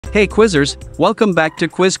Hey quizzers, welcome back to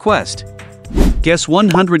Quiz Quest. Guess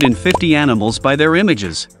 150 animals by their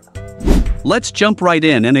images. Let's jump right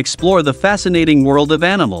in and explore the fascinating world of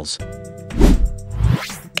animals.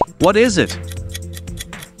 What is it?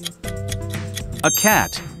 A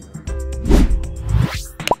cat.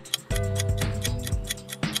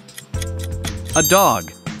 A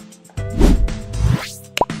dog.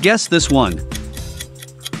 Guess this one.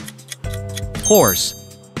 Horse.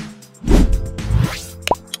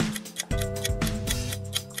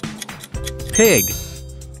 Pig.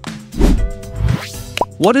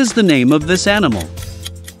 What is the name of this animal?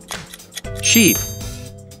 Sheep.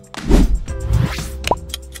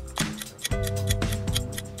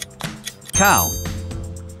 Cow.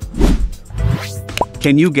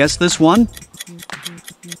 Can you guess this one?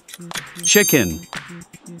 Chicken.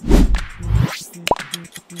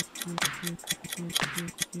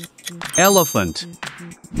 Elephant.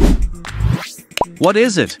 What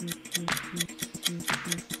is it?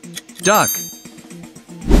 Duck.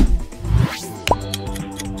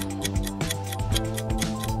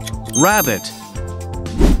 Rabbit.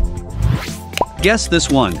 Guess this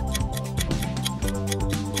one.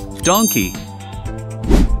 Donkey.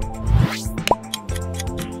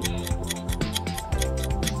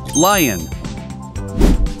 Lion.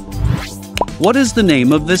 What is the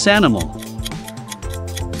name of this animal?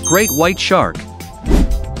 Great white shark.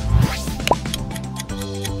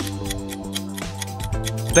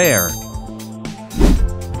 Bear.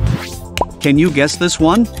 Can you guess this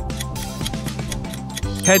one?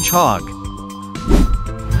 Hedgehog.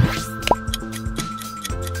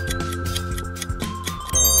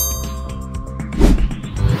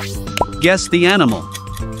 Guess the animal.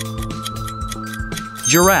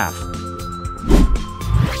 Giraffe.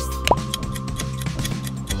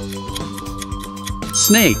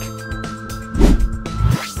 Snake.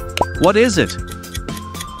 What is it?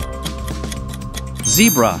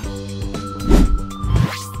 Zebra.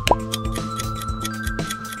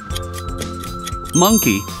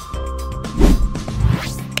 Monkey.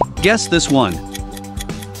 Guess this one.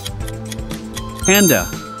 Panda.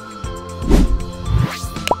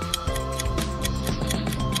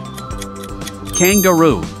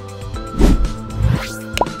 Kangaroo.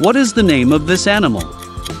 What is the name of this animal?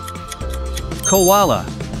 Koala.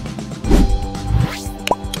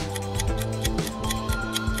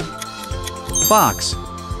 Fox.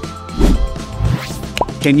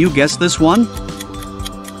 Can you guess this one?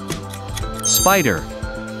 Spider.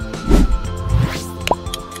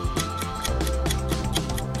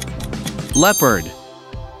 Leopard.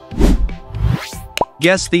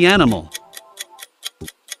 Guess the animal.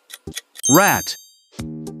 Rat.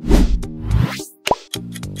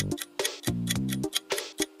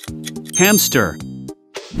 Hamster.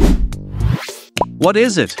 What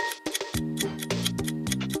is it?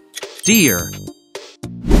 Deer.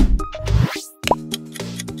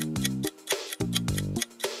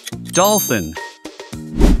 Dolphin.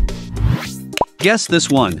 Guess this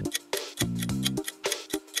one.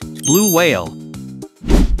 Blue whale.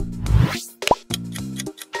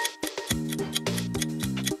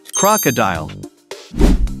 Crocodile.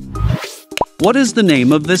 What is the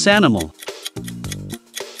name of this animal?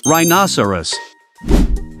 Rhinoceros.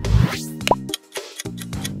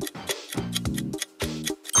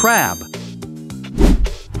 Crab.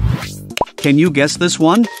 Can you guess this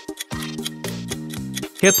one?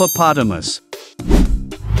 Hippopotamus.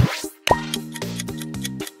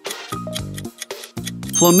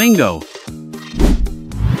 Flamingo.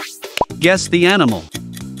 Guess the animal.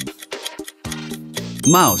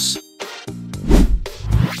 Mouse.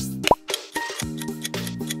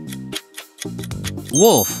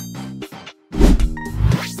 Wolf.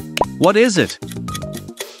 What is it?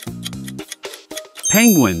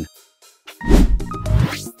 Penguin.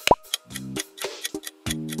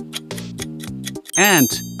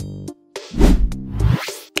 Ant.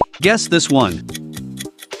 Guess this one.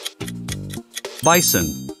 Bison.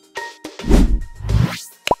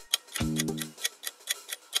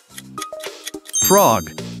 Frog.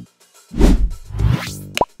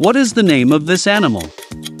 What is the name of this animal?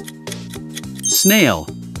 Snail.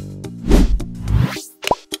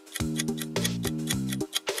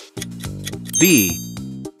 Bee.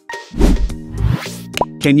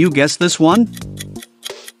 Can you guess this one?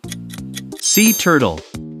 Sea turtle.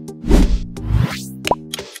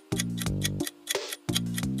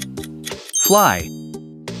 Fly.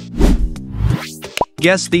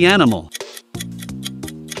 Guess the animal.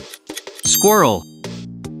 Squirrel.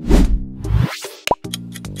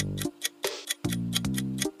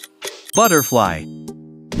 Butterfly.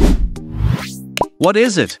 What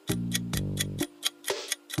is it?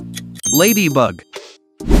 Ladybug.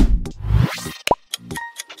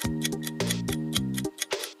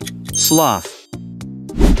 Sloth.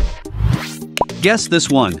 Guess this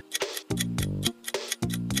one.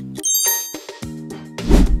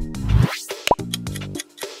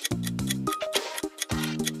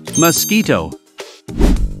 Mosquito.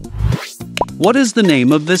 What is the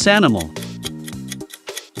name of this animal?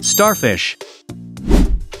 Starfish.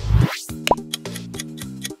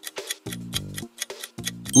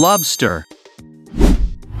 Lobster.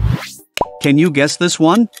 Can you guess this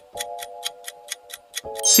one?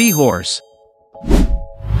 Seahorse.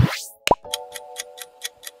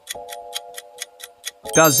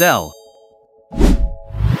 Gazelle.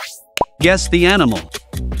 Guess the animal.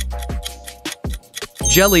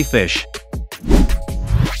 Jellyfish.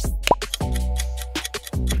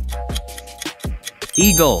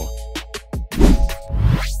 Eagle.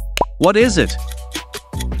 What is it?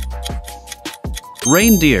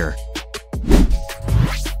 Reindeer.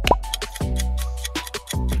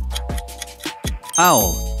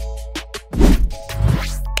 Owl.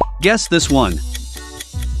 Guess this one.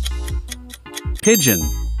 Pigeon.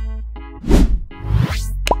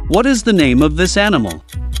 What is the name of this animal?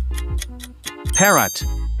 Parrot.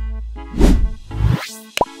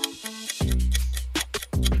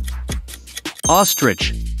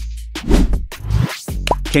 Ostrich.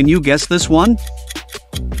 Can you guess this one?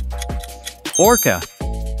 Orca.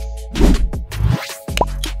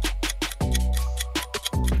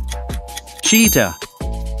 Cheetah.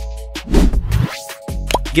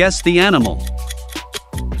 Guess the animal.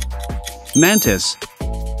 Mantis.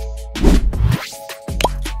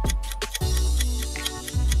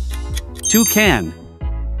 Toucan.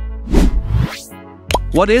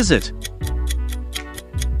 What is it?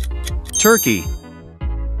 Turkey.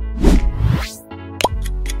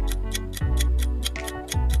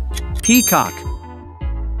 Peacock.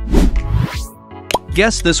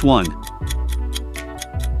 Guess this one.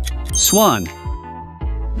 Swan.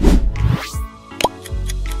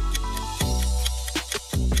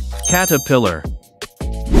 Caterpillar.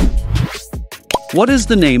 What is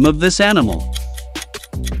the name of this animal?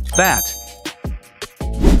 Bat.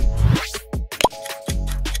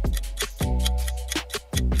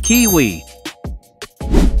 Kiwi.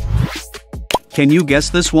 Can you guess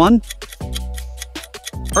this one?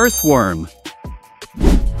 Earthworm.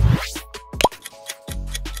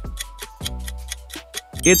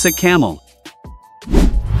 It's a camel.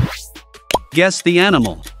 Guess the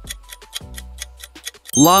animal.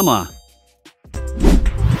 Llama.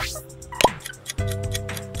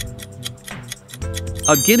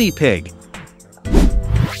 A guinea pig.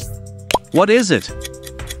 What is it?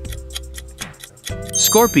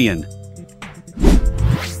 Scorpion.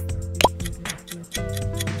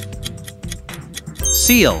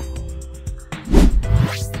 Seal.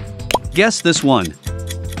 Guess this one.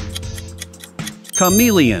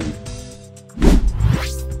 Chameleon.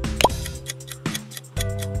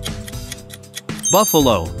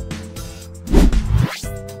 Buffalo.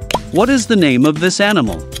 What is the name of this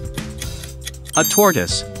animal? A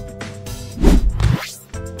tortoise.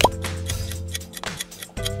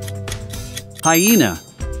 Hyena.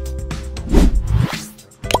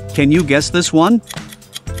 Can you guess this one?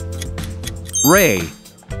 Ray.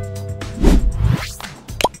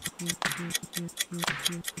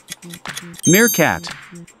 Meerkat.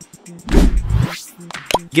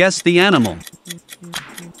 Guess the animal.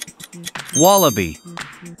 Wallaby.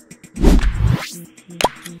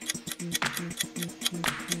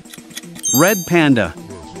 Red panda.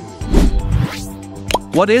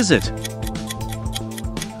 What is it?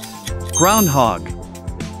 Groundhog.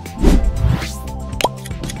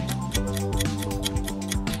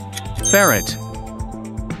 Ferret.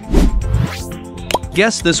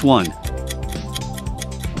 Guess this one.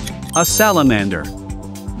 A salamander.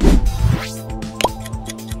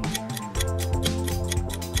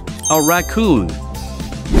 A raccoon.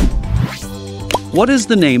 What is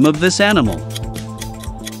the name of this animal?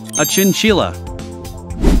 A chinchilla.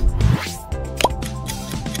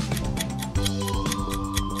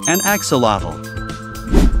 An axolotl.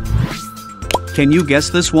 Can you guess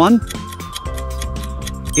this one?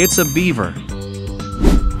 It's a beaver.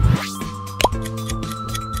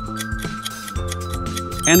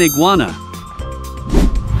 An iguana.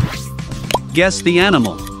 Guess the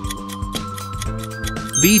animal.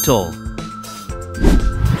 Beetle.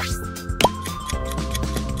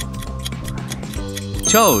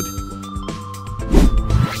 Toad.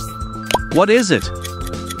 What is it?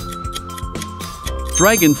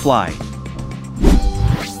 Dragonfly.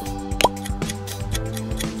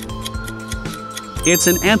 It's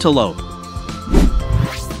an antelope.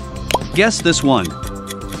 Guess this one.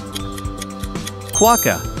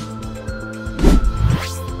 Quokka.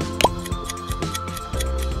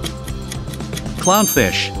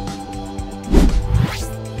 Clownfish.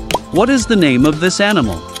 What is the name of this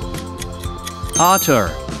animal? Otter.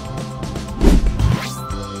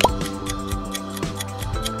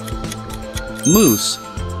 Moose.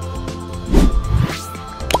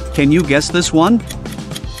 Can you guess this one?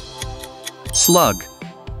 Slug.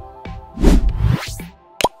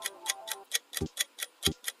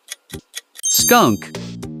 Skunk.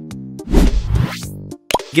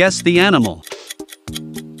 Guess the animal.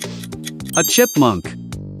 A chipmunk.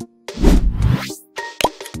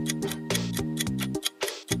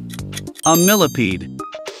 A millipede.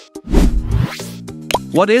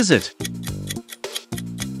 What is it?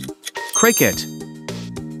 Cricket.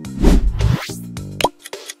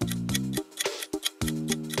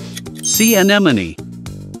 Sea anemone.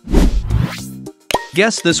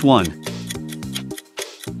 Guess this one.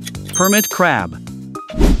 Hermit crab.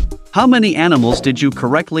 How many animals did you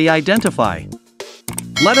correctly identify?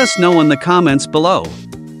 Let us know in the comments below.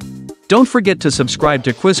 Don't forget to subscribe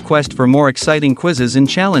to Quiz Quest for more exciting quizzes and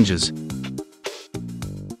challenges.